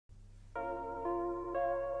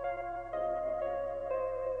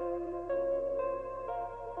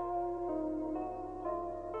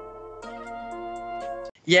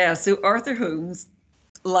Yeah, so Arthur Holmes,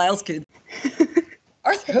 Lyle's good.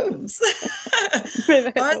 Arthur Holmes.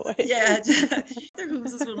 Yeah, Arthur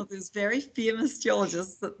Holmes is one of those very famous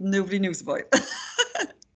geologists that nobody knows about.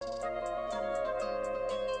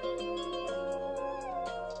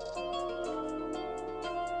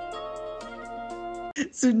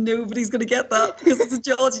 So nobody's going to get that because it's a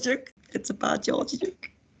geology joke. It's a bad geology joke.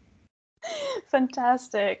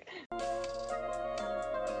 Fantastic.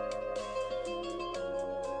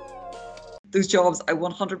 Those jobs, I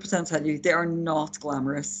 100% tell you, they are not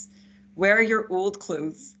glamorous. Wear your old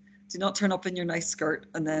clothes. Do not turn up in your nice skirt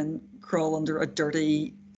and then crawl under a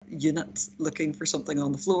dirty unit looking for something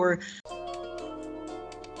on the floor.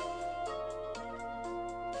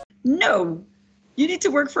 No, you need to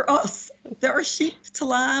work for us. There are sheep to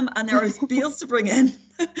lamb and there are bales to bring in.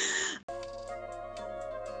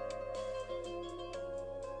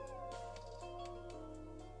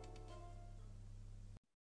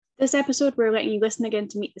 This episode, we're letting you listen again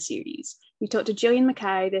to Meet the Series. We talked to Gillian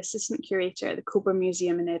Mackay, the assistant curator at the Cockburn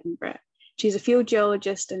Museum in Edinburgh. She's a field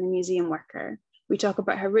geologist and a museum worker. We talk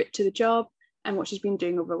about her route to the job and what she's been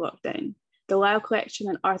doing over lockdown. The Lyle collection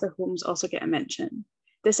and Arthur Holmes also get a mention.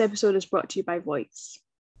 This episode is brought to you by Voice.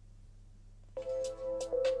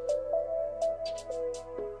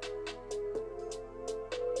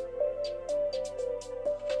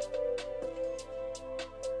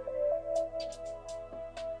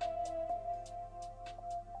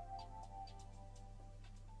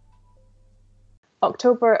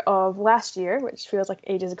 October of last year, which feels like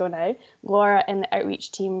ages ago now, Laura and the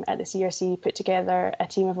outreach team at the CRC put together a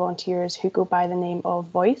team of volunteers who go by the name of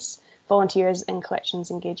Voice, Volunteers in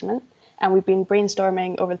Collections Engagement. And we've been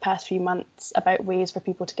brainstorming over the past few months about ways for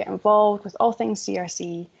people to get involved with all things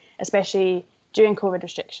CRC, especially during COVID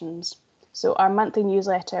restrictions. So our monthly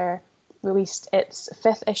newsletter released its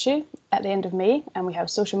 5th issue at the end of May, and we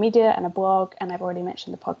have social media and a blog, and I've already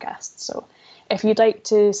mentioned the podcast. So if you'd like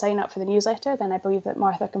to sign up for the newsletter, then I believe that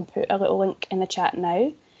Martha can put a little link in the chat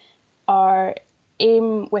now. Our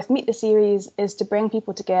aim with Meet the Series is to bring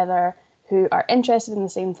people together who are interested in the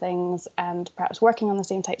same things and perhaps working on the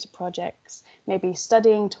same types of projects, maybe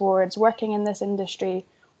studying towards working in this industry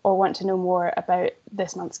or want to know more about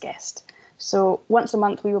this month's guest. So once a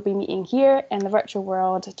month, we will be meeting here in the virtual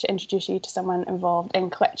world to introduce you to someone involved in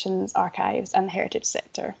collections, archives and the heritage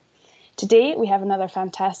sector. Today, we have another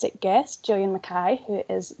fantastic guest, Gillian Mackay, who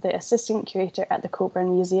is the assistant curator at the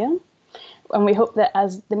Cockburn Museum. And we hope that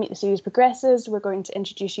as the Meet the Series progresses, we're going to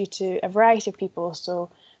introduce you to a variety of people. So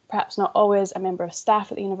perhaps not always a member of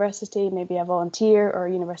staff at the university, maybe a volunteer or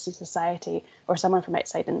a university society or someone from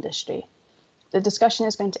outside industry. The discussion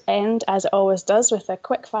is going to end, as it always does, with a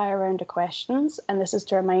quick fire round of questions. And this is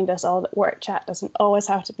to remind us all that work chat doesn't always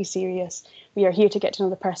have to be serious. We are here to get to know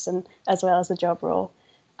the person as well as the job role.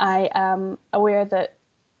 I am aware that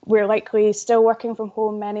we're likely still working from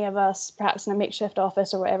home, many of us, perhaps in a makeshift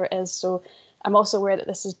office or whatever it is. So I'm also aware that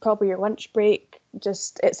this is probably your lunch break.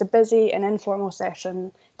 It's a busy and informal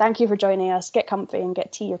session. Thank you for joining us. Get comfy and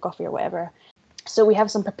get tea or coffee or whatever. So we have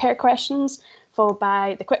some prepared questions, followed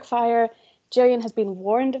by the quickfire. Gillian has been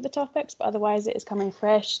warned of the topics, but otherwise it is coming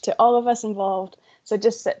fresh to all of us involved. So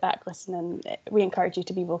just sit back, listen, and we encourage you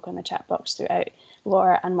to be vocal in the chat box throughout.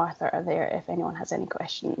 Laura and Martha are there if anyone has any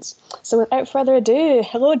questions. So without further ado,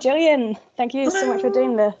 hello, Gillian. Thank you so much for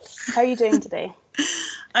doing this. How are you doing today?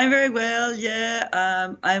 I'm very well, yeah.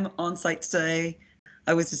 I'm on site today.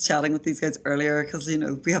 I was just chatting with these guys earlier because,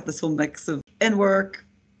 we have this whole mix of in work,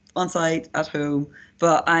 on site, at home,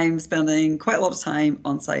 but I'm spending quite a lot of time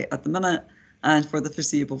on site at the minute and for the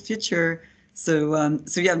foreseeable future. So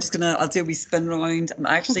yeah, I'll do a wee spin round. I'm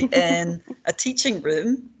actually in a teaching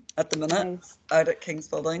room at the minute, nice. Out at King's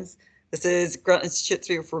Buildings. This is Grant Institute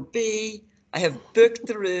 304B. I have booked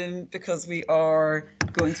the room because we are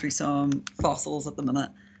going through some fossils at the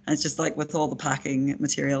minute. And it's just like with all the packing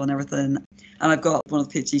material and everything. And I've got one of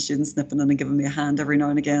the PhD students nipping in and giving me a hand every now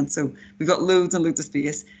and again. So we've got loads and loads of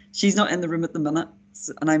space. She's not in the room at the minute.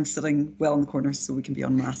 And I'm sitting well in the corner so we can be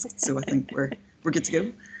unmasked. So I think we're good to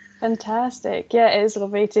go. Fantastic. Yeah, it is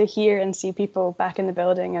lovely to hear and see people back in the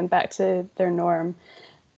building and back to their norm.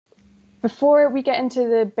 Before we get into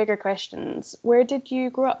the bigger questions, where did you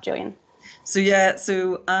grow up, Gillian?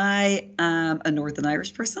 So I am a Northern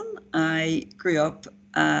Irish person. I grew up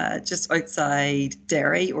just outside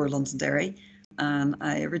Derry or Londonderry, and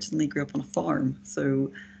I originally grew up on a farm.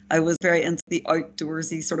 So I was very into the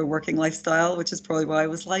outdoorsy sort of working lifestyle, which is probably why I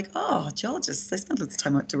was like, oh, geologists, I spend loads of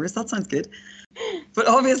time outdoors. That sounds good. But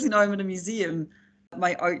obviously now I'm in a museum.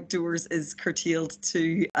 My outdoors is curtailed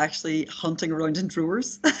to actually hunting around in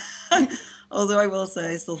drawers. Although I will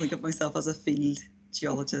say I still think of myself as a field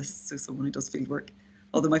geologist, so someone who does field work.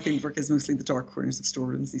 Although my field work is mostly the dark corners of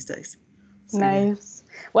storerooms these days. So, nice.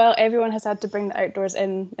 Yeah. Well, everyone has had to bring the outdoors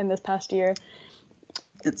in this past year.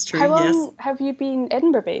 It's true, How long yes. have you been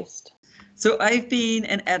Edinburgh based? So I've been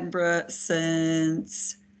in Edinburgh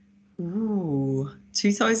since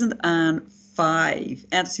 2005,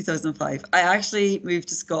 end of 2005. I actually moved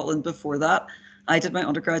to Scotland before that. I did my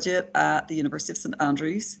undergraduate at the University of St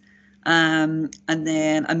Andrews, and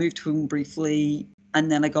then I moved home briefly,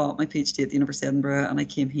 and then I got my PhD at the University of Edinburgh, and I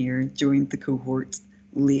came here, joined the cohort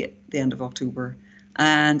late, the end of October,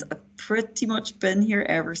 and I've pretty much been here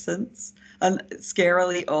ever since. And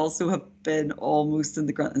scarily also have been almost in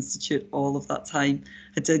the Grant Institute all of that time.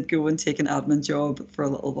 I did go and take an admin job for a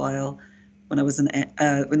little while when I was in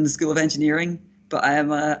the School of Engineering, but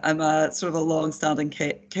I'm a sort of a long-standing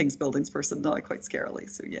King's Buildings person now, quite scarily.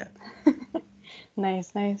 So yeah.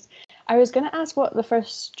 Nice. I was going to ask what the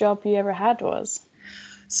first job you ever had was.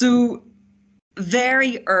 So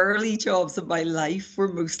very early jobs of my life were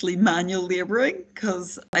mostly manual labouring,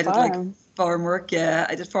 because I did like farm work. Yeah,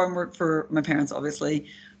 I did farm work for my parents, obviously.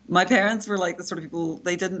 My parents were like the sort of people,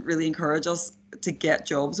 they didn't really encourage us to get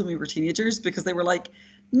jobs when we were teenagers, because they were like,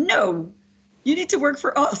 no, you need to work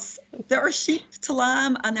for us. There are sheep to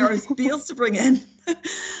lamb and there are bales to bring in.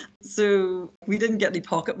 So we didn't get any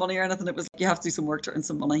pocket money or anything. It was like, you have to do some work to earn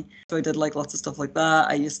some money. So I did like lots of stuff like that.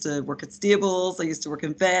 I used to work at stables. I used to work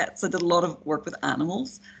in vets. I did a lot of work with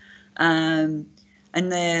animals. And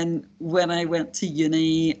then when I went to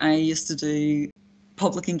uni, I used to do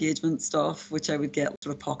public engagement stuff, which I would get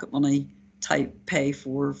sort of pocket money type pay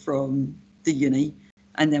for from the uni.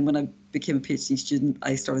 And then when I became a PhD student,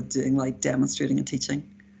 I started doing like demonstrating and teaching.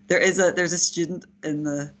 There's a student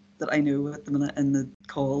that I know at the minute in the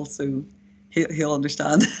call, so he'll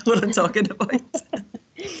understand what I'm talking about.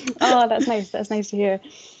 Oh, that's nice. That's nice to hear.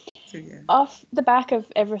 So yeah. Off the back of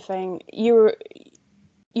everything, you're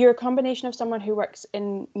a combination of someone who works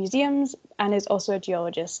in museums and is also a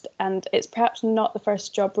geologist, and it's perhaps not the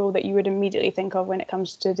first job role that you would immediately think of when it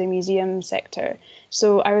comes to the museum sector.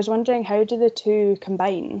 So I was wondering, how do the two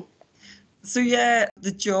combine? So yeah,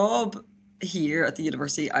 the job here at the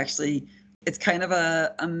university, actually, it's kind of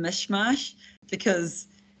a mishmash, because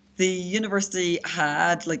the university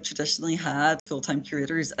had traditionally had full-time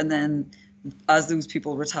curators, and then as those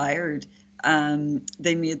people retired,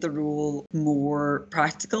 they made the role more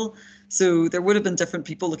practical. So there would have been different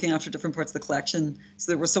people looking after different parts of the collection.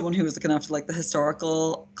 So there was someone who was looking after like the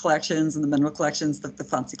historical collections and the mineral collections, the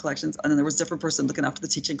fancy collections, and then there was a different person looking after the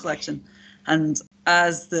teaching collection. And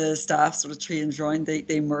as the staff sort of trained around,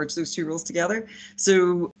 they merged those two roles together.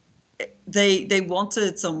 So they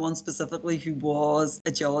wanted someone specifically who was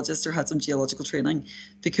a geologist or had some geological training,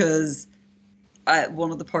 because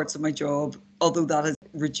one of the parts of my job, although that has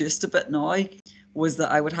reduced a bit now, was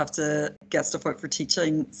that I would have to get stuff out for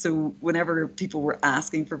teaching. So whenever people were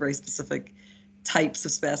asking for very specific types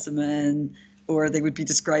of specimen, or they would be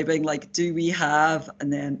describing like, do we have,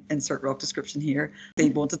 and then insert rock description here, they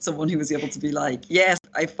wanted someone who was able to be like, yes,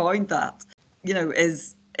 I found that.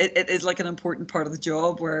 It is like an important part of the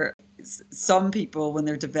job, where some people, when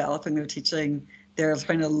they're developing their teaching, they're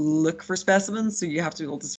trying to look for specimens. So you have to be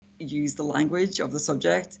able to use the language of the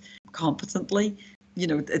subject competently.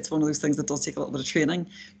 It's one of those things that does take a little bit of training.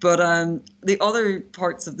 But the other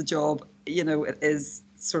parts of the job, it is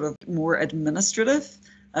sort of more administrative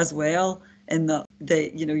as well, in that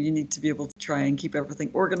you need to be able to try and keep everything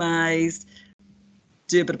organized,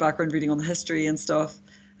 do a bit of background reading on the history and stuff.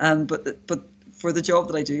 But for the job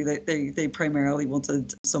that I do, they primarily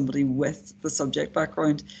wanted somebody with the subject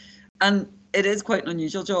background. And it is quite an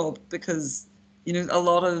unusual job, because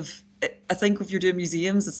I think if you're doing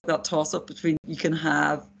museums, it's that toss-up between, you can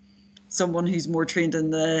have someone who's more trained in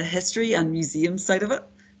the history and museum side of it,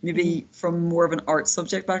 maybe from more of an art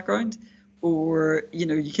subject background, or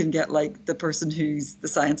you can get like the person who's the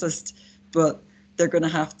scientist, but they're going to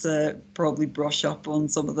have to probably brush up on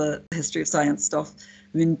some of the history of science stuff.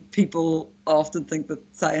 I mean, people often think that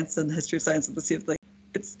science and history of science are the same thing.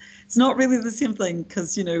 It's not really the same thing,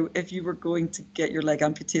 because if you were going to get your leg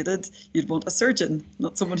amputated, you'd want a surgeon,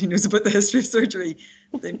 not someone who knows about the history of surgery.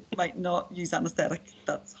 They might not use anaesthetic.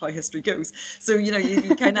 That's how history goes. So you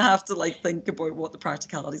kind of have to think about what the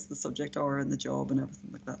practicalities of the subject are in the job and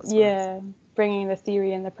everything like that as well. Yeah, bringing the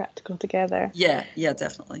theory and the practical together. Yeah,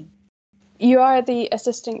 definitely. You are the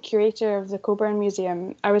assistant curator of the Cockburn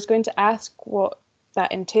Museum. I was going to ask what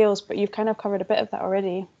that entails, but you've kind of covered a bit of that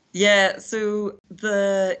already. Yeah, so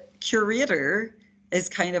the curator is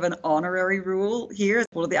kind of an honorary role here. It's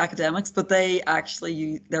one of the academics, but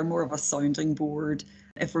they're more of a sounding board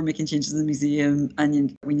if we're making changes in the museum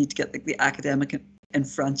and we need to get the academic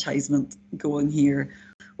enfranchisement going here.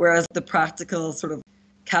 Whereas the practical sort of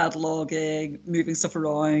cataloging, moving stuff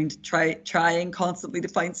around, trying constantly to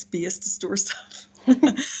find space to store stuff.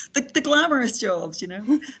 the glamorous jobs,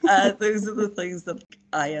 those are the things that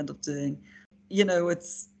I end up doing.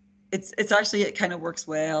 It's actually, it kind of works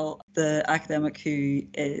well. The academic who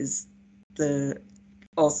is the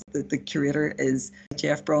curator is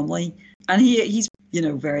Jeff Bromley, and he's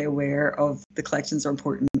very aware of the collections are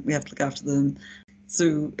important. We have to look after them.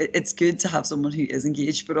 So it's good to have someone who is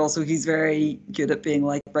engaged, but also he's very good at being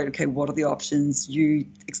like, right, okay, what are the options? You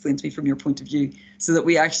explain to me from your point of view, so that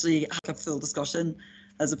we actually have a full discussion,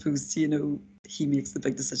 as opposed to, he makes the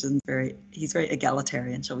big decisions. He's very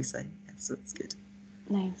egalitarian, shall we say. So it's good.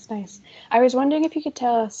 Nice. I was wondering if you could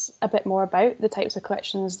tell us a bit more about the types of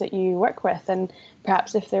collections that you work with, and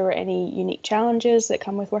perhaps if there were any unique challenges that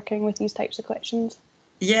come with working with these types of collections.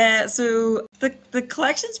 Yeah, so the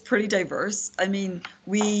collection's pretty diverse. I mean,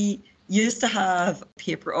 we used to have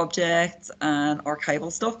paper objects and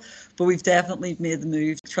archival stuff, but we've definitely made the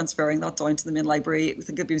move transferring that down to the main library. We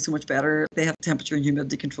think it'd be so much better. They have temperature and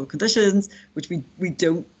humidity control conditions, which we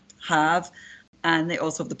don't have. And they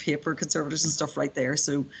also have the paper conservators and stuff right there.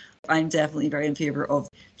 So I'm definitely very in favour of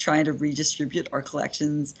trying to redistribute our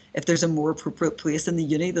collections if there's a more appropriate place in the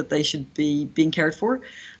uni that they should be being cared for.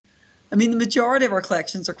 I mean, the majority of our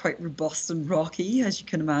collections are quite robust and rocky, as you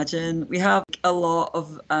can imagine. We have a lot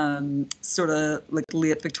of sort of like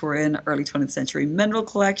late Victorian, early 20th century mineral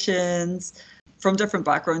collections from different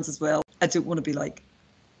backgrounds as well. I don't want to be like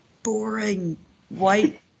boring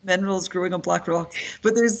white minerals growing on black rocks,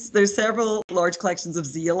 but there's several large collections of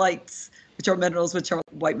zeolites, which are minerals which are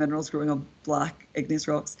white minerals growing on black igneous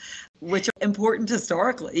rocks, which are important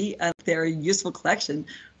historically, and they're a useful collection.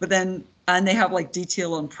 And they have like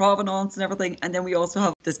detail on provenance and everything. And then we also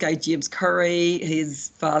have this guy James Curry. His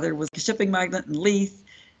father was a shipping magnate in Leith.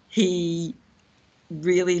 He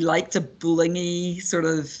really liked a blingy sort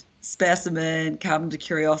of specimen, cabin de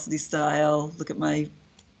curiosity style. Look at my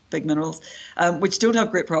big minerals, which don't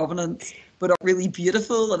have great provenance, but are really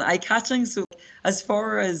beautiful and eye-catching. So as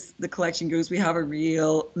far as the collection goes, we have a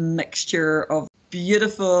real mixture of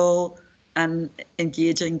beautiful and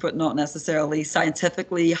engaging, but not necessarily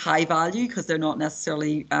scientifically high value, because they're not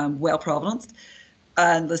necessarily well provenanced,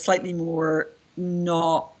 and the slightly more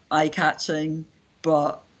not eye-catching,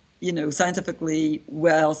 but scientifically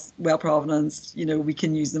well provenanced. We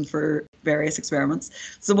can use them for various experiments.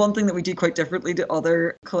 So one thing that we do quite differently to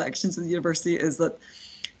other collections of the university is that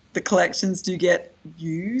the collections do get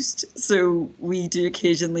used. So we do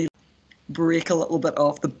occasionally break a little bit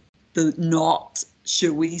off the not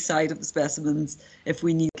showy side of the specimens if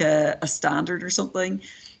we need a standard or something.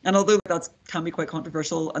 And although that can be quite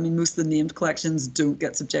controversial, I mean, most of the named collections don't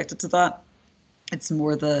get subjected to that. It's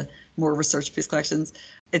more the more research-based collections.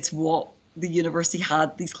 It's what the university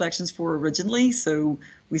had these collections for originally. So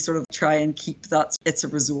we sort of try and keep that it's a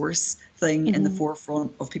resource thing in the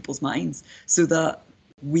forefront of people's minds, so that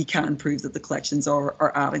we can prove that the collections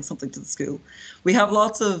are adding something to the school. We have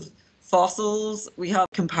lots of fossils. We have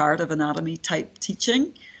comparative anatomy type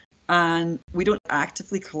teaching, and we don't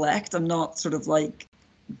actively collect. I'm not sort of like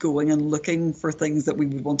going and looking for things that we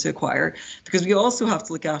would want to acquire, because we also have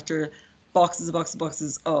to look after boxes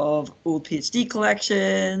of old PhD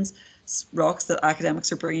collections, rocks that academics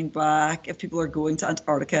are bringing back. If people are going to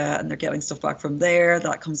Antarctica and they're getting stuff back from there,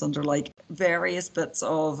 that comes under like various bits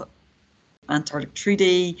of Antarctic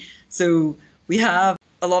Treaty. So we have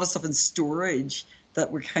a lot of stuff in storage that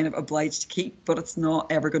we're kind of obliged to keep, but it's not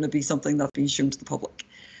ever going to be something that's being shown to the public.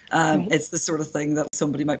 It's the sort of thing that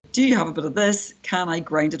somebody might, do you have a bit of this? Can I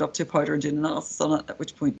grind it up to a powder and do an analysis on it? At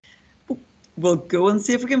which point we'll go and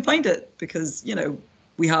see if we can find it, because,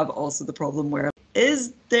 we have also the problem where,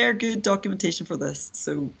 is there good documentation for this?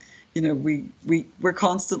 So, we're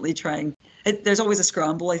constantly trying. There's always a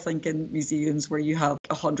scramble, I think, in museums where you have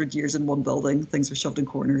 100 years in one building, things are shoved in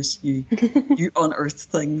corners, you unearth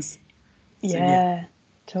things. So, yeah,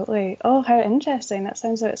 totally. Oh, how interesting. That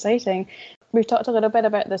sounds so exciting. We've talked a little bit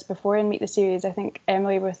about this before in Meet the Series. I think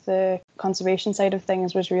Emily, with the conservation side of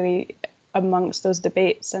things, was really amongst those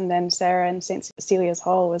debates, and then Sarah in St Cecilia's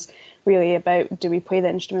Hall was really about, do we play the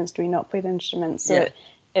instruments, do we not play the instruments? So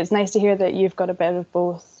it's nice to hear that you've got a bit of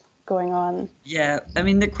both going on. Yeah, I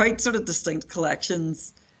mean, they're quite sort of distinct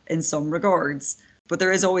collections in some regards, but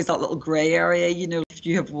there is always that little grey area. If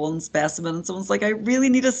you have one specimen and someone's like, I really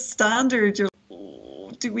need a standard, you're like,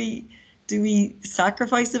 oh, do we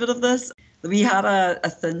sacrifice a bit of this? We had a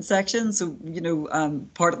thin section, so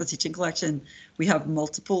part of the teaching collection, we have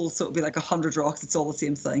multiple, so it'll be like 100 rocks. It's all the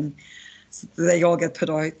same thing. So they all get put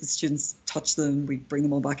out. The students touch them. We bring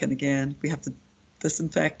them all back in again. We have to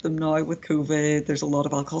disinfect them now with COVID. There's a lot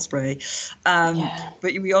of alcohol spray. Yeah.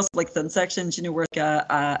 But we also like thin sections, you know, where like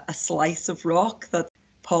a slice of rock that's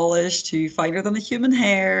polished to finer than a human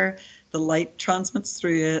hair. The light transmits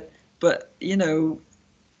through it. But, you know,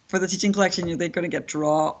 for the teaching collection, you know, they're going to get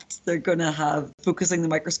dropped. They're going to have focusing the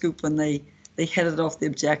microscope when they hit it off the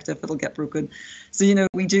objective, it'll get broken. So, you know,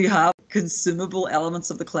 we do have consumable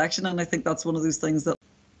elements of the collection. And I think that's one of those things that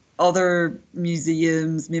other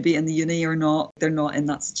museums, maybe in the uni, they're not in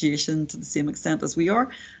that situation to the same extent as we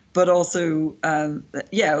are. But also,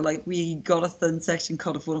 yeah, like we got a thin section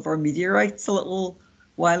cut of one of our meteorites a little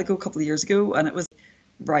while ago, a couple of years ago, and it was,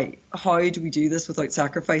 right, how do we do this without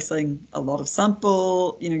sacrificing a lot of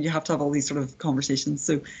sample? You know, you have to have all these sort of conversations.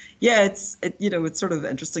 So yeah, it's sort of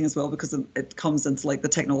interesting as well, because it comes into like the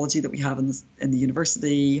technology that we have in the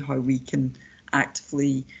university, how we can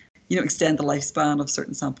actively, you know, extend the lifespan of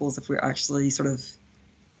certain samples if we're actually sort of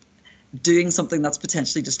doing something that's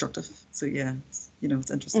potentially destructive. So yeah, it's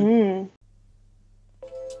interesting. Mm.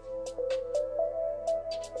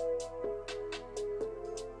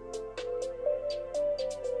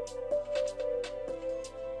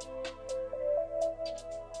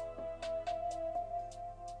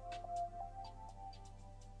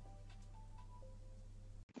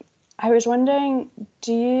 I was wondering,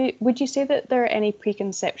 would you say that there are any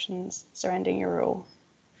preconceptions surrounding your role?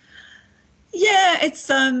 Yeah, it's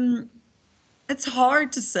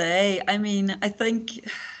hard to say. I mean, I think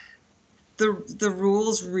the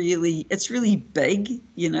role's it's really big,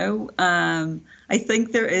 you know. I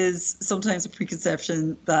think there is sometimes a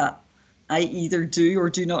preconception that I either do or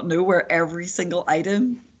do not know where every single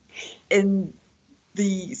item in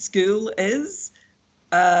the school is.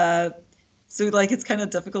 So like it's kind of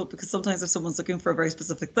difficult, because sometimes if someone's looking for a very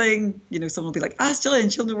specific thing, you know, someone will be like, ask Gillian,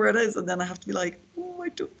 she'll know where it is. And then I have to be like, oh, I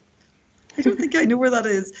don't think I know where that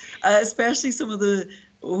is. Especially some of the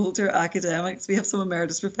older academics. We have some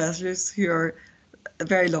emeritus professors who are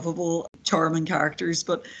very lovable, charming characters.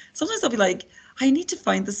 But sometimes they'll be like, I need to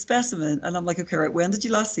find the specimen. And I'm like, okay, right, when did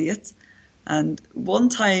you last see it? And one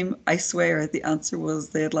time, I swear, the answer was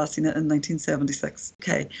they had last seen it in 1976.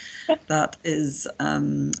 Okay, that is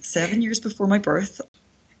 7 years before my birth.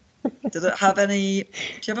 Did it have any? Do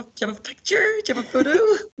you have a picture? Do you have a photo?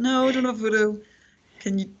 No, I don't have a photo.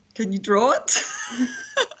 Can you draw it?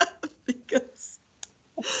 Because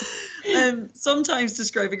sometimes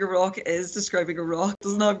describing a rock is describing a rock. It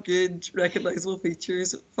doesn't have good recognizable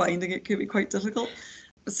features. Finding it can be quite difficult.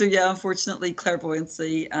 So yeah, unfortunately,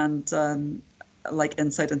 clairvoyancy and like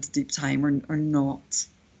insight into deep time are not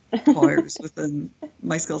powers within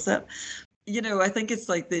my skill set. You know, I think it's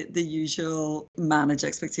like the usual manage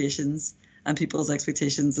expectations, and people's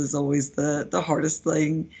expectations is always the hardest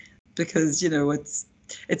thing, because, you know, it's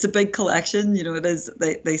a big collection. You know, it is.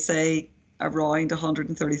 They say around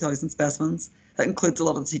 130,000 specimens. That includes a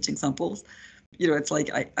lot of the teaching samples. You know, it's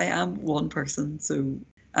like I am one person, so.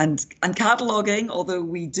 And cataloguing, although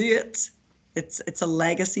we do it, it's a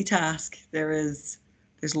legacy task. There's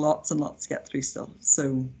lots and lots to get through still.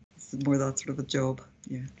 So it's more that sort of a job.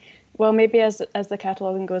 Yeah. Well, maybe as the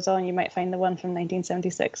cataloguing goes on, you might find the one from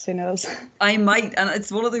 1976. Who knows? I might, and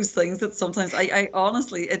it's one of those things that sometimes I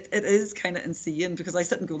honestly it is kind of insane, because I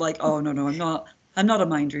sit and go like, oh no, I'm not a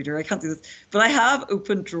mind reader. I can't do this. But I have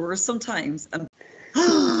opened drawers sometimes, and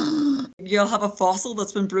you'll have a fossil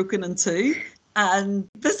that's been broken in two. And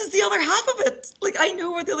this is the other half of it. Like, I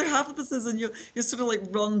know where the other half of this is, and you sort of like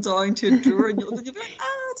run down to a drawer, and you'll be like,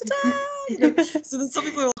 ta-da! You know? So then some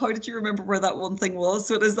people are like, how did you remember where that one thing was?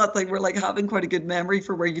 So it is that thing where like having quite a good memory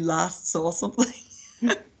for where you last saw something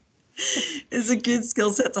is a good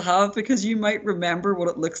skill set to have, because you might remember what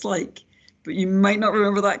it looks like, but you might not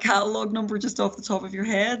remember that catalogue number just off the top of your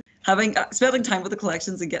head. Spending time with the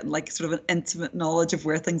collections and getting like sort of an intimate knowledge of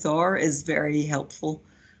where things are is very helpful.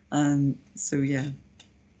 So yeah.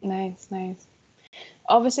 Nice.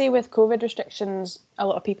 Obviously, with COVID restrictions, a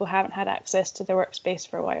lot of people haven't had access to their workspace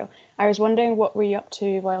for a while. I was wondering, what were you up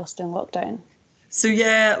to whilst in lockdown? So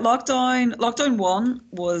yeah, lockdown one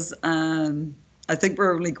was, I think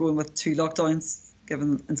we're only going with 2 lockdowns,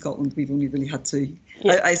 given in Scotland we've only really had 2.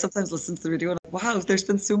 Yeah. I sometimes listen to the radio and I'm like, wow, there's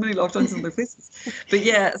been so many lockdowns in other places. But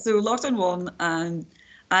yeah, so lockdown one, and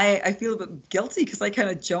I feel a bit guilty because I kind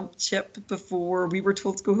of jumped ship before we were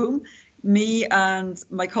told to go home. Me and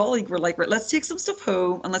my colleague were like, right, let's take some stuff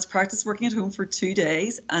home and let's practice working at home for 2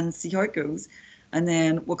 days and see how it goes. And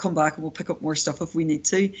then we'll come back and we'll pick up more stuff if we need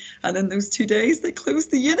to. And in those 2 days, they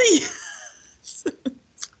closed the uni.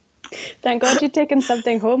 Thank God you'd taken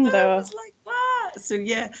something home, though. I was like, what? So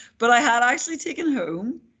yeah, but I had actually taken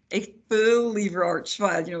home a full lever arch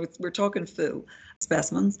file. You know, we're talking full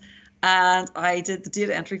specimens. And I did the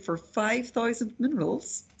data entry for 5,000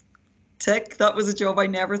 minerals. Tick. That was a job I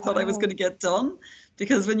never thought I was going to get done,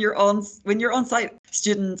 because when you're on site,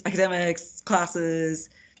 students, academics, classes,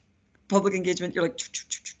 public engagement, you're like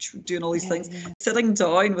doing all these things. Sitting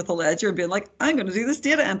down with a ledger and being like, I'm going to do this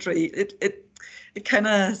data entry. It kind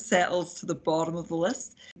of settles to the bottom of the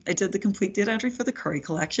list. I did the complete data entry for the Curry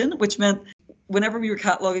collection, which meant whenever we were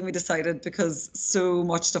cataloguing, we decided, because so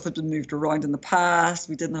much stuff had been moved around in the past,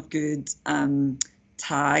 we didn't have good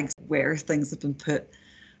tags where things had been put.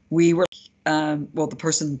 We were, the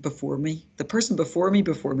person before me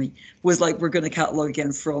was like, we're going to catalogue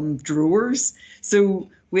again from drawers. So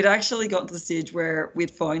we'd actually gotten to the stage where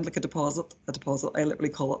we'd found like a deposit, I literally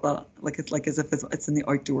call it that, like it's like as if it's in the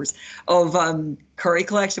outdoors, of Curry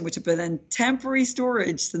collection, which had been in temporary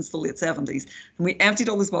storage since the late 70s. And we emptied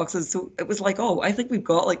all those boxes. So it was like, oh, I think we've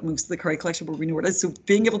got like most of the Curry collection where we know where it is. So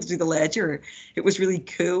being able to do the ledger, it was really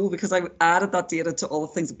cool, because I added that data to all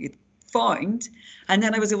the things that we had found, and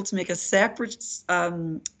then I was able to make a separate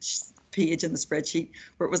page in the spreadsheet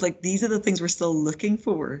where it was like, these are the things we're still looking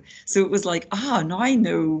for. So it was like, now I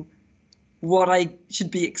know what I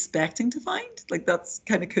should be expecting to find. Like, that's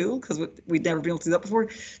kind of cool, because we'd never been able to do that before.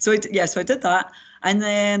 So I did that. And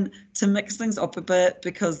then to mix things up a bit,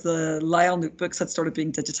 because the Lyell notebooks had started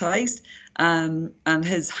being digitized, and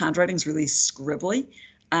his handwriting's really scribbly,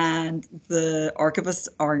 and the archivists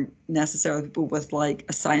aren't necessarily people with like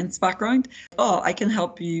a science background. I can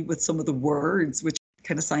help you with some of the words, which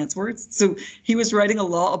kind of science words. So he was writing a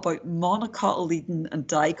lot about monocotyledon and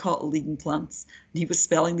dicotyledon plants, and he was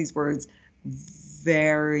spelling these words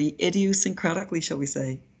very idiosyncratically, shall we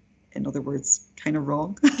say. In other words, kind of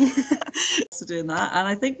wrong. So doing that, and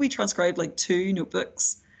I think we transcribed like 2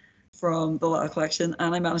 notebooks from the Lyell collection,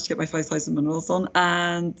 and I managed to get my 5,000 minerals on.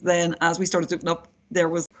 And then as we started to open up, there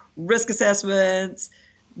was risk assessments,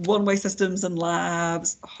 one-way systems and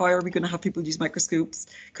labs. How are we going to have people use microscopes?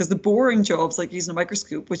 Because the boring jobs, like using a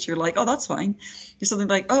microscope, which you're like, oh, that's fine. You're something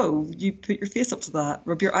like, oh, you put your face up to that,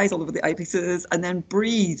 rub your eyes all over the eyepieces, and then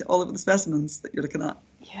breathe all over the specimens that you're looking at.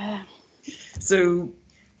 Yeah. So,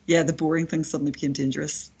 yeah, the boring things suddenly became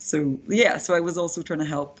dangerous. So, yeah, so I was also trying to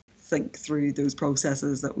help think through those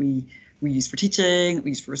processes that we use for teaching, that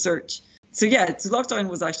we use for research. So yeah, so lockdown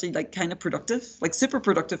was actually like kind of productive, like super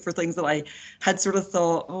productive for things that I had sort of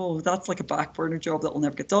thought, oh, that's like a back burner job that will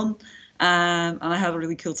never get done. And I had a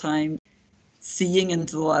really cool time seeing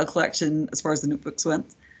into the Lyell collection as far as the notebooks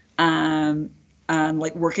went, and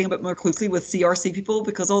like working a bit more closely with CRC people,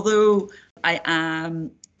 because although I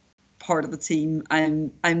am part of the team,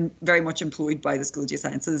 I'm very much employed by the School of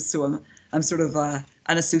Geosciences, so I'm sort of an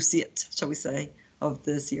associate, shall we say, of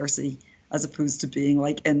the CRC, as opposed to being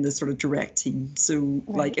like in the sort of direct team. So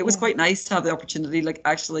like it was quite nice to have the opportunity, like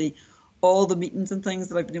actually all the meetings and things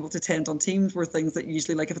that I've been able to attend on Teams were things that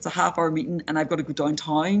usually, like if it's a half-hour meeting and I've got to go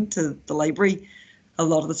downtown to the library, a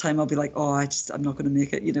lot of the time I'll be like, oh, I'm not going to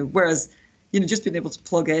make it, whereas, just being able to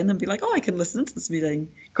plug in and be like, oh, I can listen to this meeting.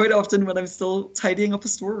 Quite often when I'm still tidying up a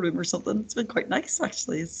storeroom or something, it's been quite nice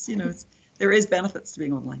actually. There is benefits to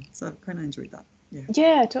being online, so I've kind of enjoyed that.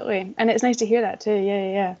 Yeah, totally. And it's nice to hear that too.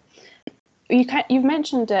 Yeah. You've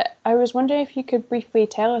mentioned it. I was wondering if you could briefly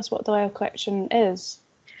tell us what the Lyell collection is.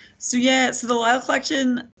 So the Lyell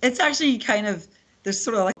collection, it's actually kind of, there's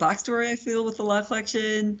sort of like backstory I feel with the Lyell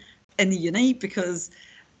collection in the uni, because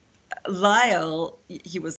Lyell,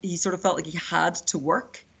 he sort of felt like he had to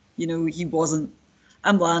work. He wasn't,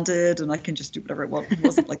 I'm landed and I can just do whatever I want. He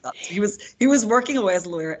wasn't like that. So he was working away as a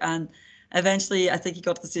lawyer, and eventually I think he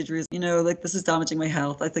got to the stage where he's, like, this is damaging my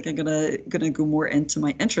health. I think I'm gonna go more into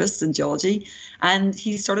my interests in geology. And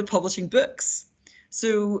he started publishing books.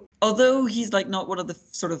 So although he's like not one of the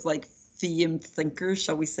sort of like famed thinkers,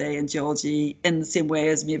 shall we say, in geology in the same way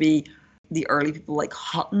as maybe the early people like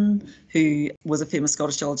Hutton, who was a famous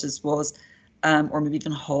Scottish geologist, was, or maybe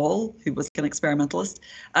even Hall, who was an experimentalist.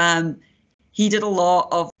 He did a lot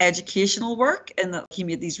of educational work in that he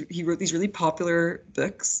wrote these really popular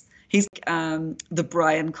books. He's the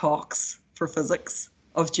Brian Cox for physics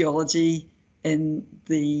of geology in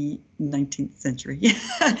the 19th century.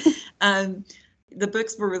 The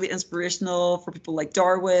books were really inspirational for people like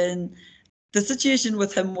Darwin. The situation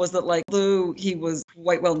with him was that, like, though he was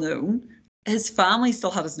quite well known, his family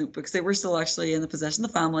still had his notebooks. They were still actually in the possession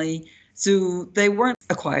of the family, so they weren't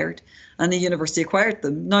acquired, and the university acquired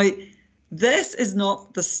them. Now, this is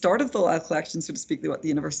not the start of the Lyell collection, so to speak, though, at the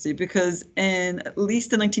university, because in at least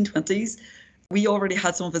the 1920s, we already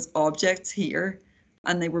had some of his objects here,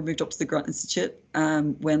 and they were moved up to the Grant Institute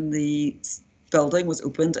when the building was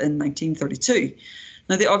opened in 1932.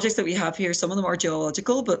 Now, the objects that we have here, some of them are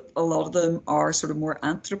geological, but a lot of them are sort of more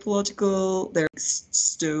anthropological. They're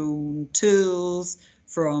stone tools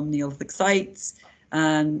from Neolithic sites.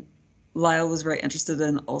 And Lyell was very interested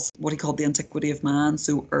in also what he called the antiquity of man,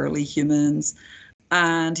 so early humans.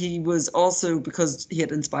 And he was also, because he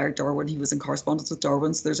had inspired Darwin, he was in correspondence with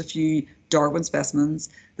Darwin. So there's a few Darwin specimens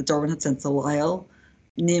that Darwin had sent to Lyell,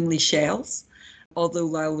 namely shells. Although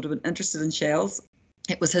Lyell would have been interested in shells,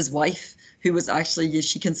 it was his wife who was actually,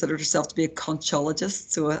 she considered herself to be a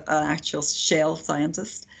conchologist, so an actual shell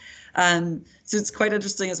scientist. So it's quite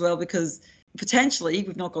interesting as well, because potentially,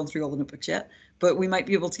 we've not gone through all the notebooks yet, but we might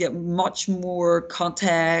be able to get much more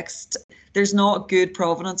context. There's not good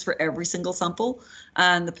provenance for every single sample,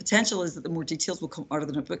 and the potential is that the more details will come out of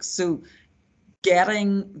the notebooks. So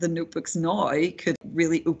getting the notebooks now could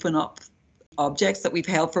really open up objects that we've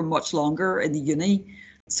held for much longer in the uni.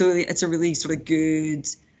 So it's a really sort of good,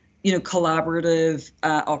 collaborative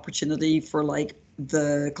opportunity for like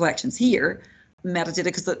the collections here, metadata,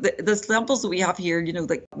 because the samples that we have here,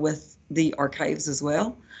 like with the archives as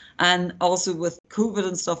well, and also with COVID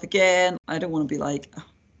and stuff, again, I don't want to be like,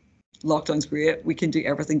 lockdown's great, we can do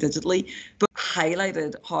everything digitally, but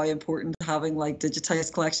highlighted how important having like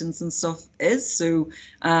digitized collections and stuff is. So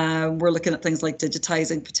we're looking at things like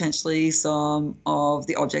digitizing potentially some of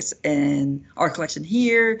the objects in our collection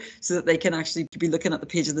here, so that they can actually be looking at the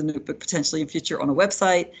page of the notebook potentially in future on a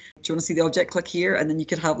website. Do you want to see the object? Click here, and then you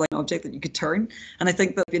could have like an object that you could turn. And I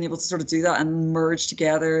think that being able to sort of do that and merge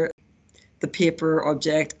together the paper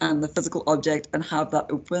object and the physical object and have that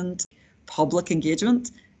opened public engagement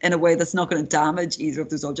in a way that's not going to damage either of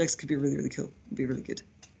those objects could be really, really cool. It'd be really good.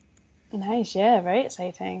 Nice, yeah, very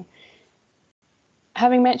exciting.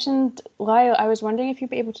 Having mentioned Lyell, I was wondering if you'd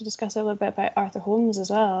be able to discuss a little bit about Arthur Holmes as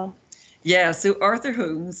well. Yeah, so Arthur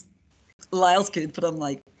Holmes, Lyell's good, but I'm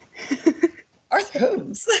like, Arthur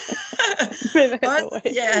Holmes. Lyell's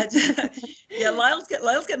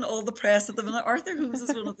getting all the press at the minute. Arthur Holmes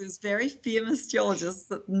is one of those very famous geologists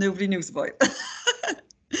that nobody knows about.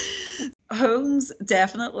 Holmes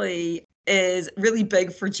definitely is really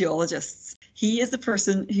big for geologists. He is the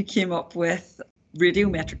person who came up with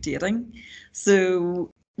radiometric dating. So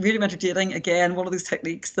radiometric dating, again, one of those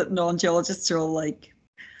techniques that non-geologists are all like,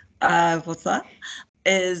 what's that?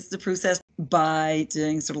 Is the process by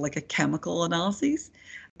doing sort of like a chemical analysis.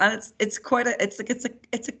 And it's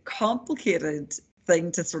a complicated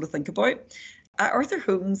thing to sort of think about. Arthur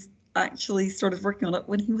Holmes actually started working on it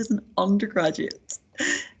when he was an undergraduate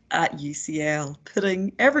at UCL,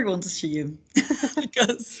 putting everyone to shame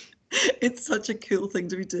because it's such a cool thing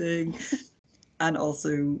to be doing, and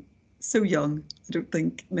also so young. I don't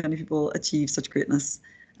think many people achieve such greatness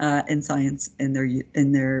in science in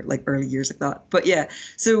their like early years like that. But yeah,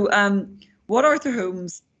 so what Arthur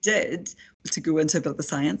Holmes did, to go into a bit of the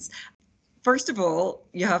science, first of all,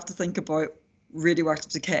 you have to think about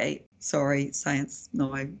radioactive decay. Sorry, science,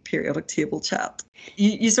 no, periodic table chat.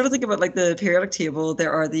 You sort of think about like the periodic table,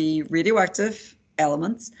 there are the radioactive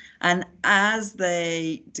elements, and as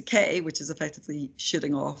they decay, which is effectively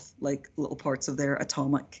shooting off like little parts of their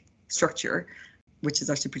atomic structure, which is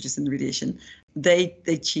actually producing the radiation, they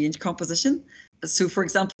change composition. So for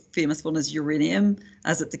example, famous one is uranium.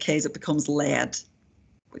 As it decays, it becomes lead.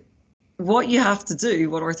 What you have to do,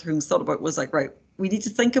 what Arthur Holmes thought about was like, right, we need to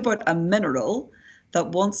think about a mineral that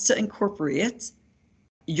wants to incorporate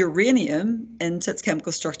uranium into its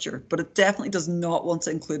chemical structure, but it definitely does not want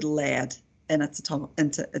to include lead in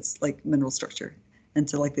into its like mineral structure,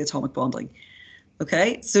 into like the atomic bonding.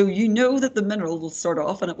 Okay, so you know that the mineral will start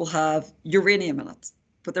off and it will have uranium in it,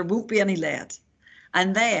 but there won't be any lead.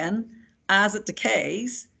 And then as it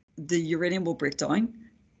decays, the uranium will break down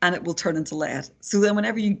and it will turn into lead. So then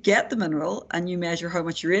whenever you get the mineral and you measure how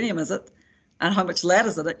much uranium is it and how much lead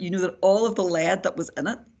is in it, you know that all of the lead that was in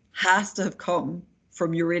it has to have come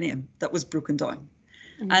from uranium that was broken down.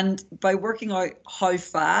 Mm-hmm. And by working out how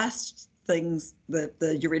fast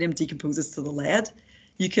the uranium decomposes to the lead,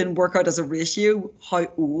 you can work out as a ratio how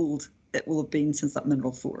old it will have been since that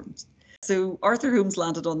mineral formed. So Arthur Holmes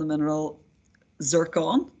landed on the mineral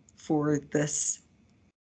zircon for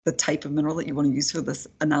the type of mineral that you want to use for this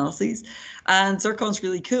analysis. And zircon's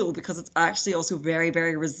really cool because it's actually also very,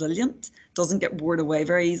 very resilient, doesn't get worn away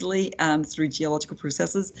very easily through geological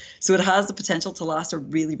processes. So it has the potential to last a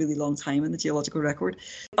really, really long time in the geological record.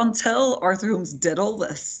 Until Arthur Holmes did all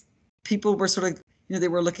this, people were sort of, they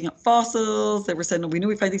were looking at fossils. They were saying, we know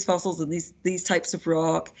we find these fossils in these types of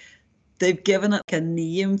rock. They've given it a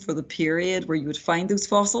name for the period where you would find those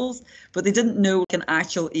fossils, but they didn't know an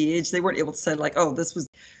actual age. They weren't able to say like, oh, this was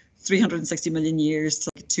 360 million years to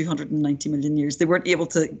like 290 million years. They weren't able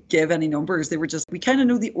to give any numbers. They were just, we kind of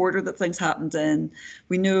know the order that things happened in.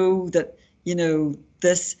 We know that,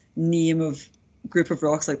 this name of group of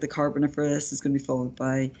rocks like the Carboniferous is going to be followed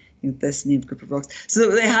by this named group of rocks. So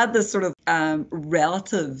they had this sort of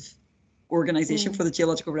relative organization for the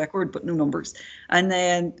geological record, but no numbers. And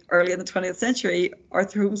then early in the 20th century,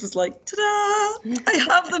 Arthur Holmes was like, ta-da, I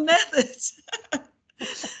have the method.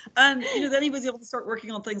 And then he was able to start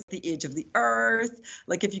working on things like the age of the Earth.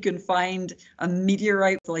 Like if you can find a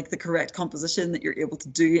meteorite, like the correct composition that you're able to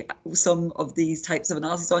do some of these types of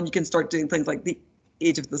analyses on, you can start doing things like the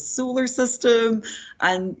age of the solar system,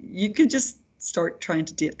 and you can just start trying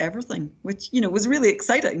to date everything, which was really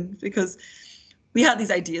exciting because we had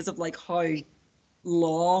these ideas of like how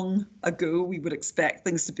long ago we would expect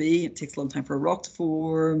things to be. It takes a long time for a rock to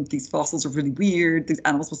form. These fossils are really weird. These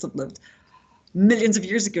animals must have lived millions of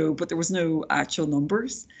years ago, but there was no actual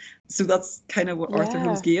numbers. So that's kind of what Arthur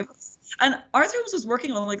Holmes gave us. And Arthur Holmes was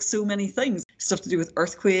working on like so many things, stuff to do with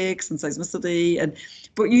earthquakes and seismicity.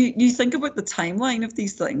 But you think about the timeline of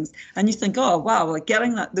these things and you think, oh, wow, like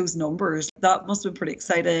getting those numbers, that must have been pretty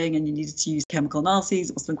exciting. And you needed to use chemical analyses.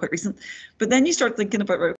 It must have been quite recent. But then you start thinking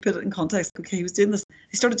about, right, put it in context. Okay, he was doing this.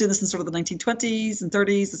 He started doing this in sort of the 1920s and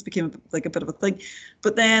 30s. This became like a bit of a thing.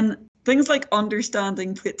 But then things like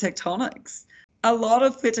understanding plate tectonics, a lot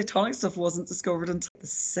of plate tectonic stuff wasn't discovered until the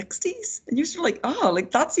 60s. And you're sort of like, oh, like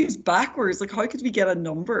that seems backwards. Like how could we get a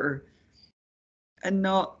number and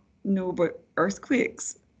not know about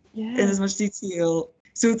earthquakes in as much detail?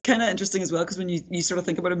 So it's kind of interesting as well, because when you sort of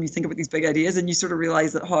think about them, you think about these big ideas and you sort of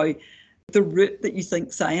realize that how the route that you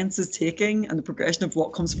think science is taking and the progression of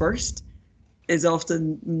what comes first is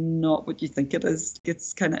often not what you think it is.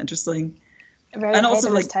 It's kind of interesting. Very and also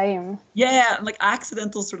like time. Yeah, and like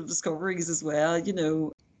accidental sort of discoveries as well,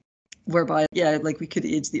 whereby like we could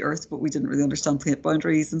age the Earth, but we didn't really understand plate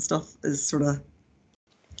boundaries and stuff is sort of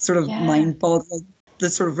mind-boggling. The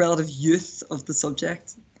sort of relative youth of the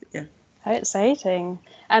subject. Yeah. How exciting.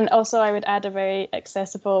 And also I would add a very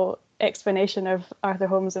accessible explanation of Arthur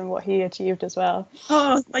Holmes and what he achieved as well.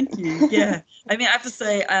 Oh, thank you. Yeah. I mean, I have to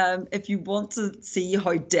say, if you want to see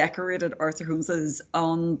how decorated Arthur Holmes is,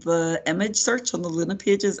 on the image search on the Luna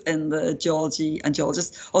pages in the Geology and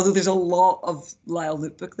Geologist, although there's a lot of Lyell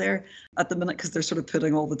Notebook there at the minute because they're sort of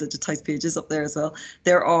putting all the digitized pages up there as well,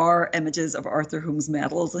 there are images of Arthur Holmes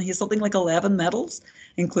medals, and he has something like 11 medals,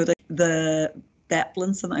 including the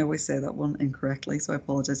Betlinson, I always say that one incorrectly, so I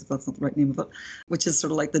apologize if that's not the right name of it, which is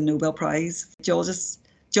sort of like the Nobel Prize. Geologists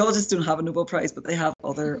don't have a Nobel Prize, but they have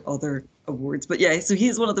other awards. But yeah, so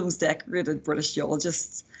he's one of the most decorated British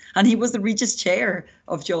geologists, and he was the Regis Chair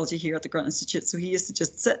of Geology here at the Grant Institute, so he used to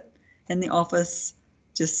just sit in the office,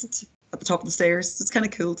 just at the top of the stairs. It's kind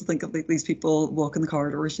of cool to think of like these people walking the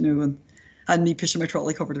corridors, and me pushing my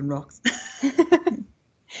trolley covered in rocks.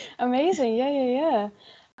 Amazing, yeah.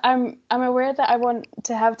 I'm aware that I want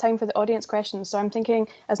to have time for the audience questions, so I'm thinking,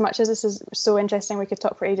 as much as this is so interesting, we could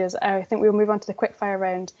talk for ages, I think we'll move on to the quickfire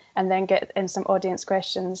round and then get in some audience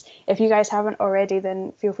questions. If you guys haven't already,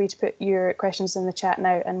 then feel free to put your questions in the chat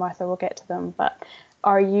now and Martha will get to them. But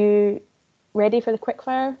are you ready for the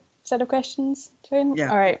quickfire set of questions, Jane? Yeah.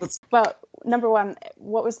 All right. Well, number one,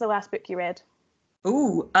 what was the last book you read?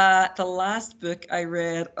 Oh, the last book I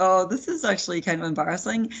read, this is actually kind of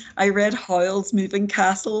embarrassing. I read Howl's Moving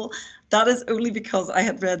Castle. That is only because I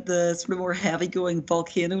had read the sort of more heavy-going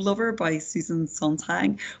Volcano Lover by Susan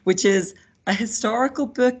Sontag, which is a historical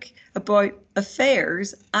book about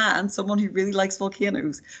affairs and someone who really likes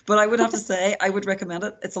volcanoes. But I would have to say, I would recommend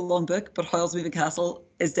it. It's a long book, but Howl's Moving Castle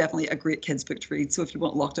is definitely a great kids' book to read. So if you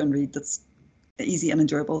want a lockdown read that's easy and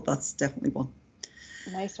enjoyable, that's definitely one.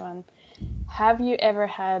 Nice one. Have you ever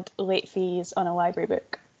had late fees on a library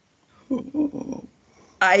book?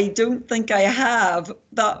 I don't think I have.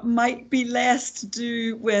 That might be less to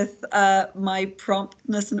do with my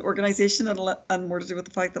promptness and organisation and more to do with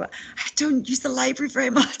the fact that I don't use the library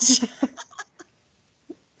very much.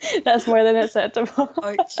 That's more than acceptable.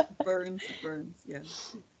 Ouch, burns, yeah.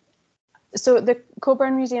 So the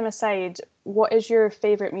Cockburn Museum aside, what is your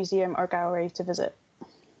favourite museum or gallery to visit?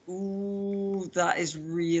 Ooh, that is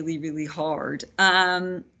really, really hard.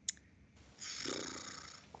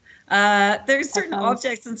 There's certain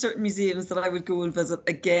objects in certain museums that I would go and visit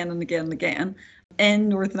again and again and again. In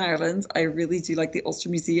Northern Ireland, I really do like the Ulster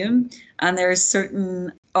Museum, and there are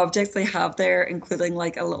certain objects they have there, including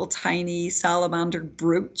like a little tiny salamander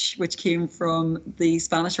brooch, which came from the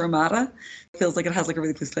Spanish Armada. It feels like it has like a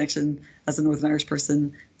really close connection as a Northern Irish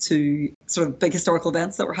person to sort of big historical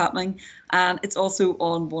events that were happening. And it's also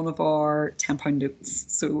on one of our £10 notes.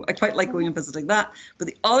 So I quite like going and visiting that. But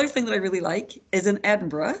the other thing that I really like is in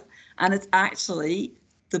Edinburgh, and it's actually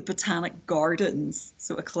the Botanic Gardens,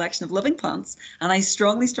 so a collection of living plants. And I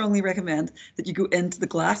strongly, strongly recommend that you go into the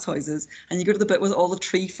glass houses and you go to the bit with all the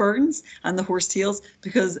tree ferns and the horsetails,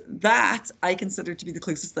 because that I consider to be the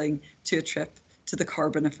closest thing to a trip to the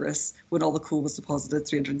Carboniferous when all the coal was deposited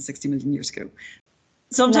 360 million years ago.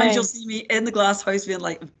 Sometimes you'll see me in the glass house being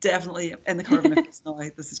like, definitely in the Carboniferous now.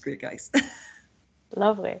 This is great, guys.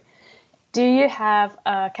 Lovely. Do you have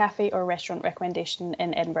a cafe or restaurant recommendation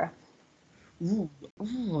in Edinburgh?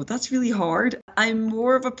 Ooh, that's really hard. I'm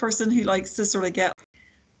more of a person who likes to sort of get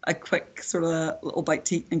a quick sort of little bite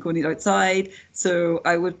to eat and go and eat outside. So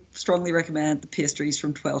I would strongly recommend the pastries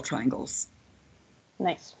from 12 Triangles.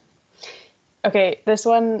 Nice. Okay, this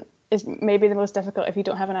one is maybe the most difficult. If you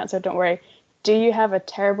don't have an answer, don't worry. Do you have a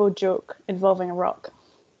terrible joke involving a rock?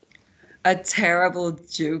 A terrible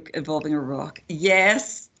joke involving a rock?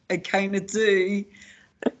 Yes, I kind of do.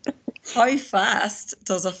 How fast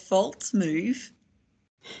does a fault move?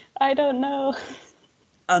 I don't know.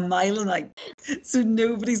 A mile a night. So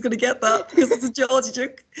nobody's going to get that because it's a geology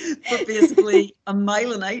joke. But basically, a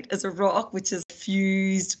myelinite is a rock which is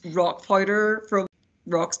fused rock powder from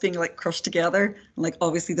rocks being like crushed together. And like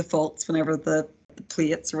obviously the faults whenever the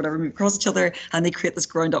plates or whatever move across each other, and they create this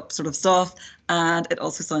ground up sort of stuff. And it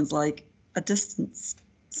also sounds like a distance.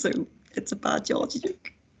 So it's a bad geology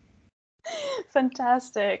joke.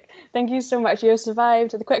 Fantastic. Thank you so much. You have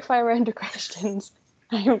survived the quickfire round of questions.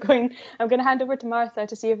 I'm going to hand over to Martha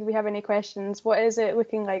to see if we have any questions. What is it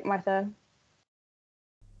looking like, Martha?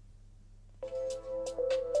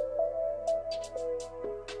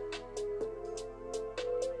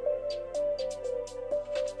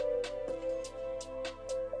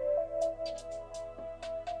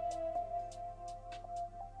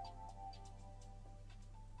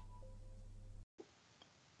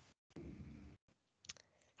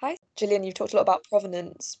 Hi, Gillian, you've talked a lot about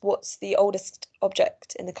provenance. What's the oldest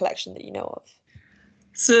object in the collection that you know of?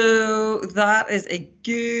 So that is a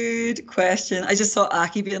good question. I just saw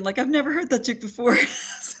Aki being like, I've never heard that joke before.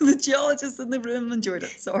 So the geologists in the room enjoyed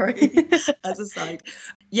it. Sorry, as a side.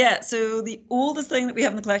 Yeah, so the oldest thing that we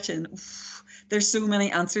have in the collection, there's so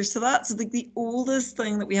many answers to that. So the oldest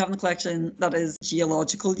thing that we have in the collection that is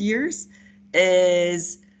geological years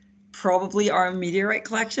is probably our meteorite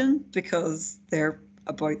collection, because they're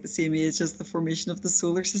about the same age as the formation of the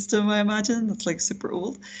solar system, I imagine. That's like super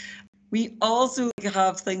old. We also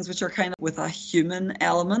have things which are kind of with a human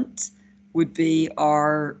element, would be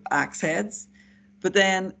our axe heads. But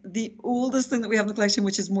then the oldest thing that we have in the collection,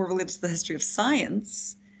 which is more related to the history of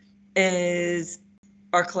science, is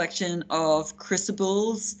our collection of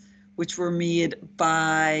crucibles, which were made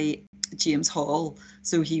by James Hall.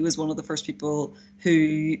 So he was one of the first people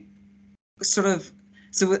who sort of,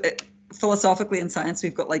 philosophically in science,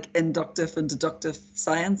 we've got like inductive and deductive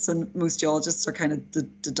science, and most geologists are kind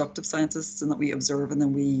of deductive scientists in that we observe and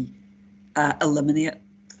then we eliminate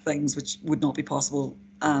things which would not be possible.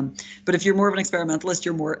 But if you're more of an experimentalist,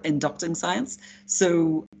 you're more inducting science.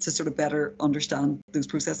 So to sort of better understand those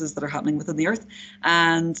processes that are happening within the earth.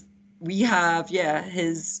 And we have,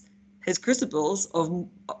 his crucibles of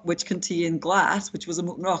which contain glass, which was a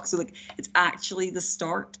molten rock. So like it's actually the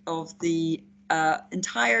start of the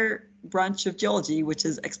entire branch of geology, which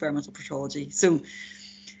is experimental petrology. So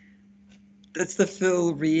it's the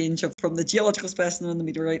full range of from the geological specimen and the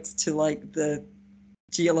meteorites to like the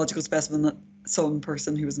geological specimen that some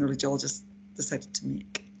person who was an early geologist decided to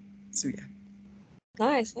make. So yeah.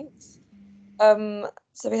 Nice, thanks.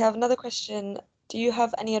 So we have another question. Do you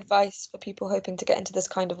have any advice for people hoping to get into this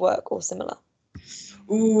kind of work or similar?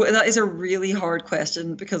 Oh, that is a really hard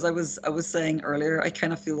question, because I was saying earlier, I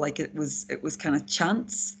kind of feel like it was kind of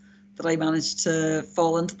chance that I managed to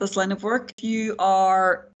fall into this line of work. If you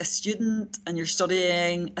are a student and you're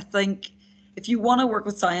studying, I think if you want to work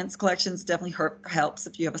with science collections, definitely helps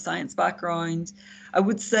if you have a science background. I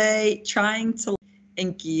would say trying to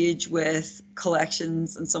engage with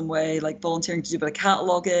collections in some way, like volunteering to do a bit of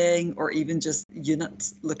cataloguing or even just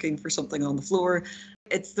units looking for something on the floor.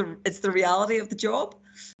 It's the reality of the job.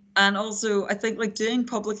 And also I think like doing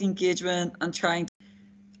public engagement and trying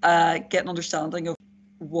to get an understanding of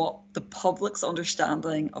what the public's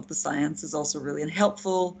understanding of the science is also really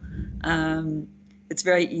helpful. It's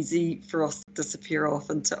very easy for us to disappear off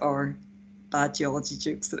into our bad geology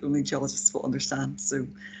jokes that only geologists will understand. So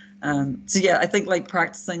So yeah, I think like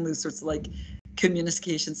practicing those sorts of like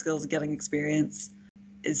communication skills and getting experience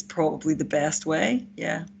is probably the best way.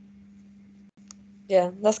 Yeah.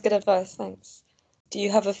 Yeah, that's good advice. Thanks. Do you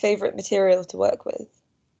have a favorite material to work with?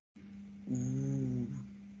 Ooh,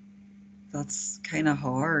 that's kind of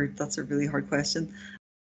hard. That's a really hard question.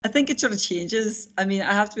 I think it sort of changes. I mean,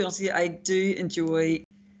 I have to be honest with you, I do enjoy,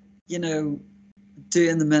 you know,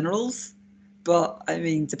 doing the minerals, but I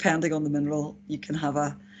mean, depending on the mineral, you can have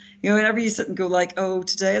a, whenever you sit and go like, oh,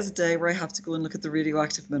 today is a day where I have to go and look at the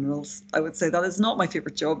radioactive minerals, I would say that is not my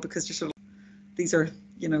favorite job, because you're sort of, these are,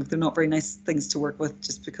 they're not very nice things to work with,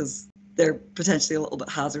 just because they're potentially a little bit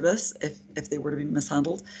hazardous if they were to be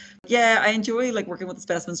mishandled. Yeah, I enjoy like working with the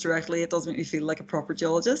specimens directly. It does make me feel like a proper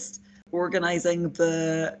geologist. Organising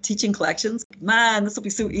the teaching collections, man, this will be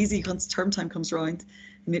so easy once term time comes around,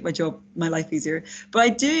 make my life easier.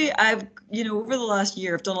 But I've over the last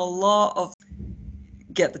year, I've done a lot of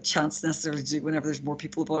get the chance necessarily to do whenever there's more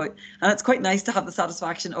people about, and it's quite nice to have the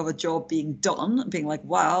satisfaction of a job being done and being like,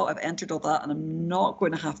 wow, I've entered all that and I'm not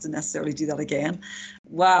going to have to necessarily do that again.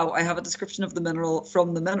 Wow, I have a description of the mineral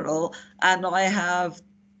from the mineral, and now I have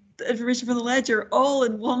the information from the ledger all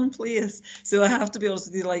in one place. So I have to be honest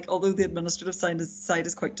with you, like, although the administrative side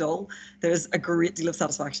is quite dull, there's a great deal of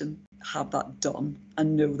satisfaction have that done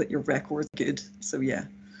and know that your record's good. So yeah,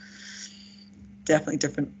 definitely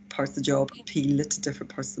different parts of the job appeal to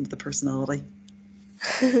different parts of the personality.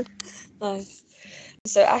 Nice.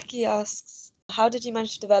 So Aki asks, how did you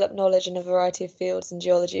manage to develop knowledge in a variety of fields in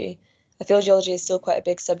geology? I feel geology is still quite a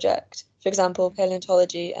big subject. For example,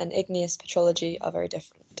 paleontology and igneous petrology are very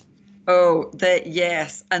different. Oh,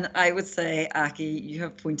 yes. And I would say, Aki, you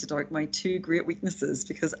have pointed out my two great weaknesses,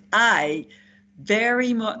 because I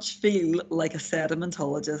very much feel like a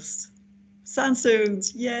sedimentologist.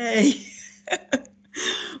 Sandstones, yay!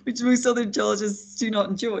 Which most other geologists do not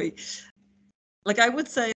enjoy. Like, I would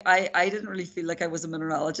say I didn't really feel like I was a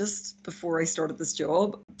mineralogist before I started this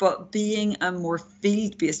job, but being a more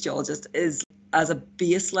field-based geologist is, as a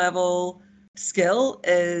base level skill,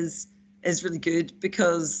 is really good,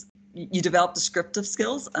 because you develop descriptive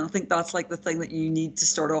skills, and I think that's like the thing that you need to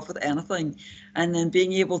start off with anything. And then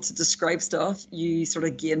being able to describe stuff, you sort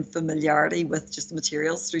of gain familiarity with just the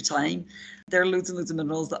materials through time. There are loads and loads of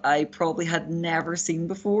minerals that I probably had never seen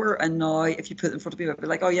before, and now if you put it in front of me, I'd be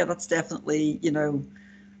like, oh yeah, that's definitely,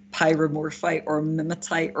 pyromorphite or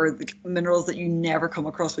mimetite, or the minerals that you never come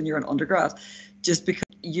across when you're an undergrad, just because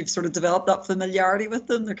you've sort of developed that familiarity with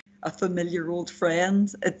them. They're a familiar old friend.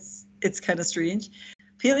 It's kind of strange.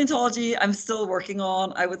 Paleontology, I'm still working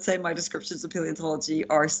on. I would say my descriptions of paleontology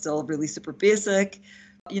are still really super basic.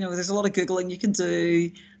 There's a lot of Googling you can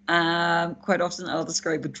do. Quite often I'll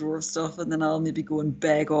describe a drawer of stuff, and then I'll maybe go and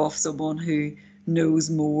beg off someone who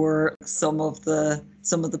knows more. Some of the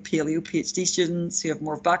paleo PhD students who have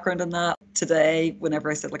more background in that. Today,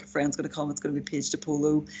 whenever I said like a friend's going to come, it's going to be Paige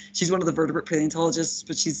DePolo. She's one of the vertebrate paleontologists,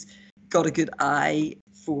 but she's got a good eye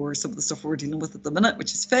for some of the stuff we're dealing with at the minute,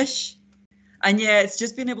 which is fish. And yeah, it's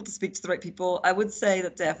just being able to speak to the right people. I would say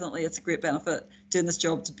that definitely it's a great benefit doing this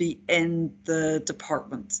job to be in the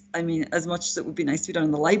department. I mean, as much as it would be nice to be down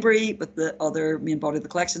in the library with the other main body of the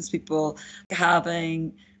collections people,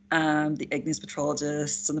 having the igneous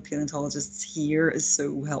petrologists and the paleontologists here is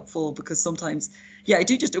so helpful, because sometimes, yeah, I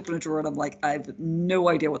do just open a drawer and I'm like, I have no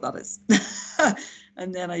idea what that is.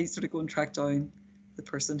 And then I sort of go and track down the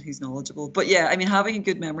person who's knowledgeable. But yeah, I mean, having a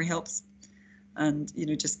good memory helps, and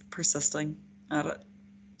just persisting at it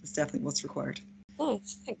is definitely what's required.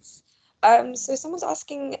 Nice, thanks. So someone's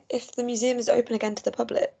asking if the museum is open again to the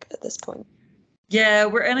public at this point. Yeah,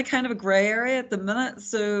 we're in a kind of a grey area at the minute.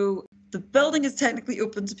 So the building is technically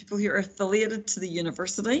open to people who are affiliated to the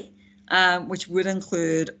university, which would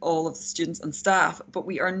include all of the students and staff, but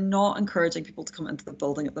we are not encouraging people to come into the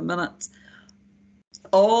building at the minute.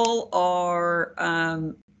 All our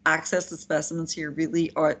access to specimens here really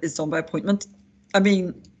is done by appointment. I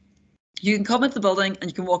mean, you can come into the building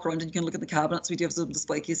and you can walk around and you can look at the cabinets. We do have some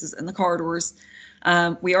display cases in the corridors.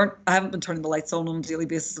 I haven't been turning the lights on a daily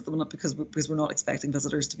basis at the minute because we're not expecting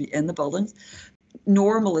visitors to be in the buildings.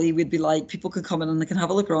 Normally we'd be like, people can come in and they can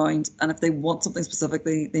have a look around, and if they want something specific,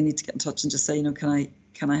 they need to get in touch and just say,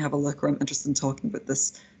 can I have a look, or I'm interested in talking about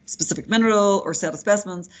this specific mineral or set of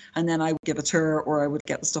specimens, and then I would give a tour, or I would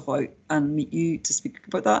get the stuff out and meet you to speak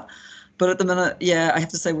about that. But at the minute, yeah, I have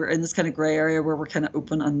to say we're in this kind of grey area where we're kind of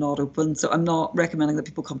open and not open. So I'm not recommending that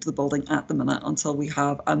people come to the building at the minute until we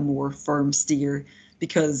have a more firm steer,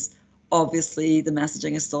 because obviously the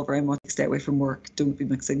messaging is still very much stay away from work, don't be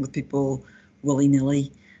mixing with people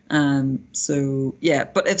willy-nilly. So yeah,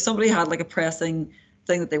 but if somebody had like a pressing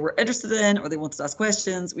thing that they were interested in or they wanted to ask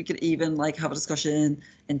questions. We could even like have a discussion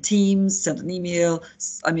in Teams, send an email.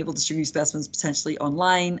 I'm able to distribute specimens potentially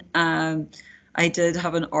online. I did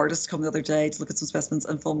have an artist come the other day to look at some specimens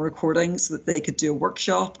and film a recording so that they could do a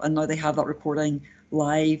workshop, and now they have that recording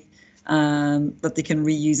live that they can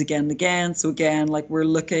reuse again and again. So again, like we're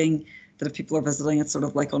looking that if people are visiting, it's sort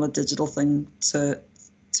of like on a digital thing to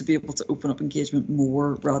be able to open up engagement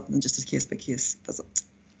more rather than just a case-by-case visit.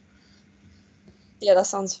 Yeah, that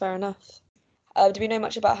sounds fair enough. Do we know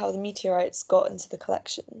much about how the meteorites got into the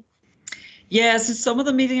collection? Yeah, so some of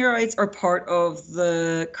the meteorites are part of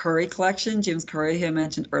the Curry collection. James Curry, who I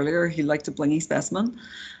mentioned earlier, he liked a blingy specimen.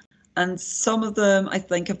 And some of them, I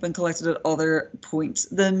think, have been collected at other points.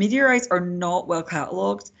 The meteorites are not well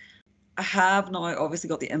catalogued. I have now obviously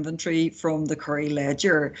got the inventory from the Curry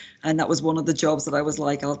Ledger, and that was one of the jobs that I was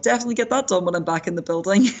like, I'll definitely get that done when I'm back in the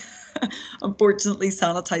building. Unfortunately,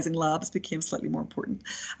 sanitizing labs became slightly more important,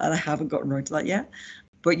 and I haven't gotten around to that yet.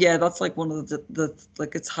 But yeah, that's like one of the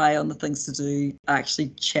like it's high on the things to do. Actually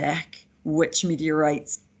check which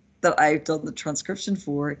meteorites that I've done the transcription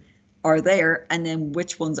for are there, and then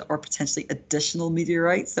which ones are potentially additional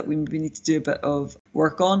meteorites that we maybe need to do a bit of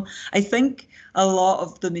work on. I think a lot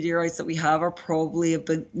of the meteorites that we have are probably have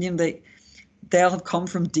been, they'll have come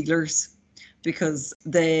from dealers because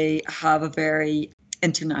they have a very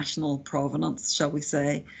international provenance, shall we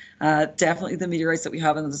say. Definitely the meteorites that we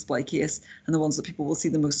have in the display case and the ones that people will see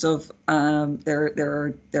the most of.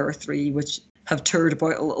 There are three which have toured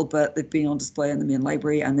about a little bit. They've been on display in the main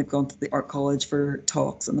library and they've gone to the art college for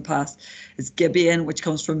talks in the past. It's Gibeon, which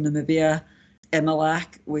comes from Namibia,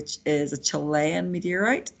 Imilak, which is a Chilean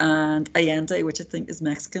meteorite, and Allende, which I think is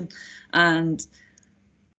Mexican. And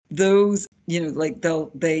those, like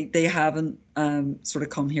they haven't sort of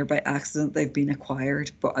come here by accident. They've been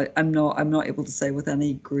acquired, but I'm not able to say with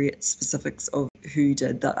any great specifics of who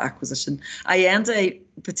did that acquisition. Allende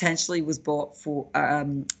potentially was bought for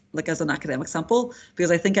like as an academic sample,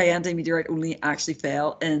 because I think Allende meteorite only actually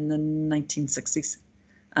fell in the 1960s.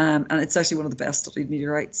 And it's actually one of the best studied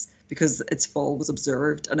meteorites because its fall was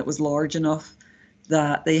observed and it was large enough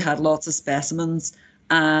that they had lots of specimens.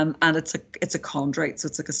 And it's a chondrite, so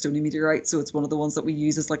it's like a stony meteorite. So it's one of the ones that we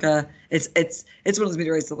use as like it's one of those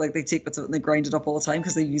meteorites that like they take bits of it and they grind it up all the time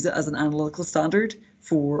because they use it as an analytical standard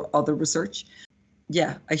for other research.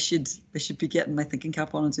 Yeah, I should be getting my thinking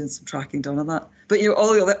cap on and doing some tracking down on that. But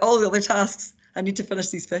all the other tasks, I need to finish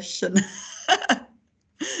these fish, and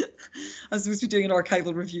I'm supposed to be doing an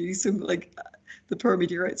archival review, so like the poor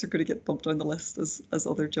meteorites are going to get bumped down the list as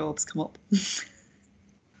other jobs come up.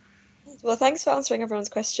 Well, thanks for answering everyone's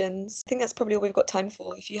questions. I think that's probably all we've got time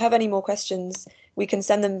for. If you have any more questions, we can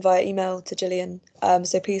send them via email to Gillian.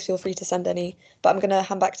 So please feel free to send any. But I'm going to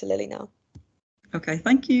hand back to Lily now. Okay,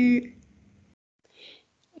 thank you.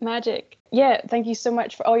 Magic. Yeah, thank you so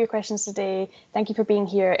much for all your questions today. Thank you for being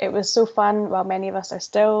here. It was so fun while many of us are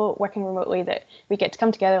still working remotely that we get to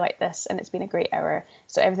come together like this, and it's been a great hour.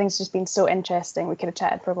 So everything's just been so interesting. We could have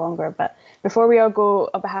chatted for longer, but before we all go,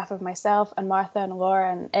 on behalf of myself and Martha and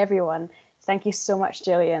Laura and everyone, thank you so much,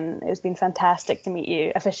 Gillian. It's been fantastic to meet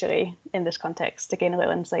you officially in this context, to gain a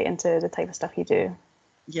little insight into the type of stuff you do.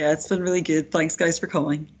 Yeah, it's been really good. Thanks, guys, for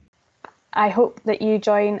coming. I hope that you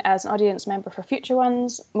join as an audience member for future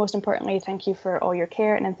ones. Most importantly, thank you for all your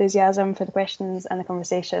care and enthusiasm for the questions and the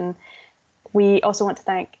conversation. We also want to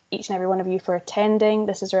thank each and every one of you for attending.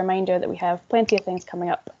 This is a reminder that we have plenty of things coming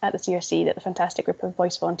up at the CRC that the fantastic group of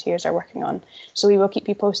voice volunteers are working on. So we will keep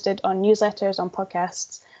you posted on newsletters, on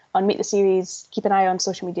podcasts, on Meet the Series. Keep an eye on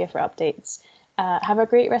social media for updates. Have a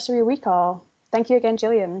great rest of your week, all. Thank you again,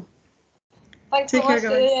 Gillian. Thanks so much,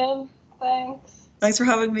 Gillian. Thanks. Thanks for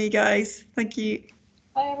having me, guys. Thank you.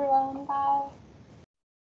 Bye, everyone. Bye.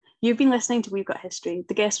 You've been listening to We've Got History.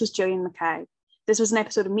 The guest was Gillian Mackay. This was an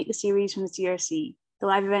episode of Meet the Series from the CRC. The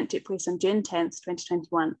live event took place on June 10th,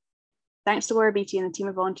 2021. Thanks to Laura Beattie and the team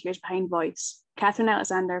of volunteers behind Voice, Catherine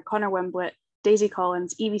Alexander, Connor Wimblett, Daisy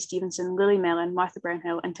Collins, Evie Stevenson, Lily Mellon, Martha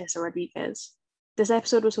Brownhill, and Tessa Rodriguez. This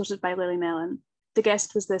episode was hosted by Lily Mellon. The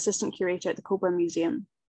guest was the assistant curator at the Coburn Museum.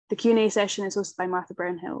 The Q&A session is hosted by Martha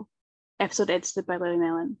Brownhill. Episode edited by Lily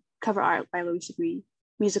Mellon. Cover art by Louisa Gree.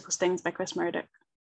 Musical stings by Chris Murdoch.